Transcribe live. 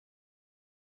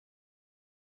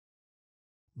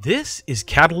This is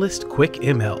Catalyst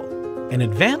QuickML, an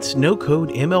advanced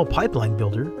no-code ML pipeline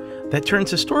builder that turns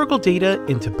historical data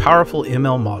into powerful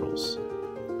ML models.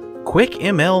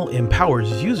 QuickML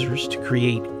empowers users to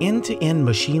create end-to-end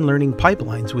machine learning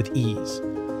pipelines with ease.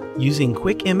 Using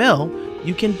QuickML,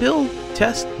 you can build,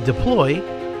 test, deploy,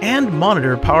 and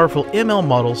monitor powerful ML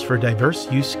models for diverse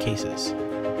use cases.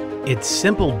 Its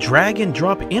simple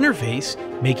drag-and-drop interface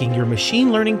making your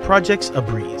machine learning projects a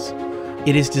breeze.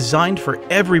 It is designed for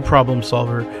every problem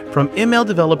solver, from ML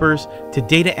developers to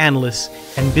data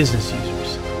analysts and business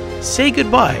users. Say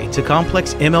goodbye to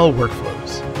complex ML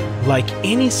workflows. Like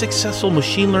any successful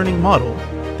machine learning model,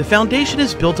 the foundation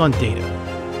is built on data.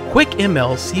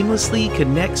 QuickML seamlessly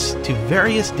connects to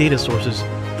various data sources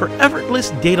for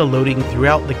effortless data loading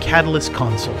throughout the Catalyst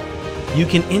console. You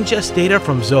can ingest data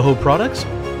from Zoho products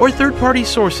or third-party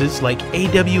sources like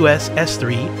AWS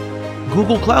S3,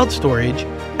 Google Cloud Storage,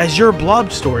 Azure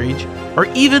Blob Storage, or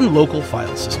even local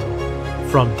file system.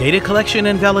 From data collection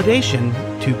and validation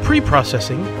to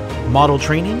pre-processing, model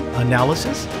training,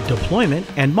 analysis, deployment,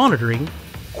 and monitoring,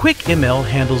 QuickML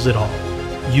handles it all.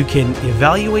 You can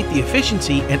evaluate the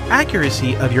efficiency and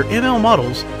accuracy of your ML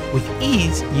models with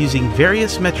ease using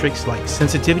various metrics like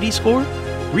sensitivity score,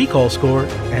 recall score,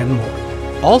 and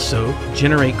more. Also,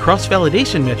 generate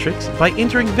cross-validation metrics by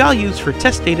entering values for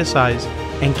test data size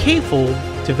and k-fold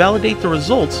to validate the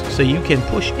results so you can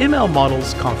push ML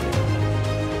models confidently.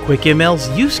 QuickML's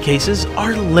use cases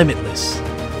are limitless,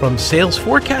 from sales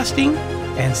forecasting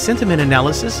and sentiment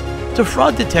analysis to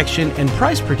fraud detection and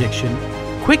price prediction.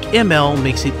 QuickML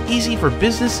makes it easy for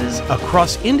businesses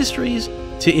across industries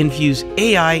to infuse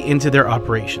AI into their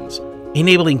operations,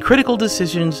 enabling critical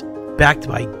decisions backed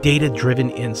by data-driven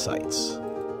insights.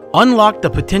 Unlock the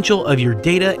potential of your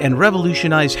data and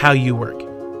revolutionize how you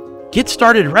work. Get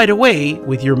started right away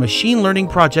with your machine learning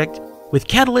project with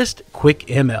Catalyst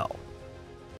QuickML.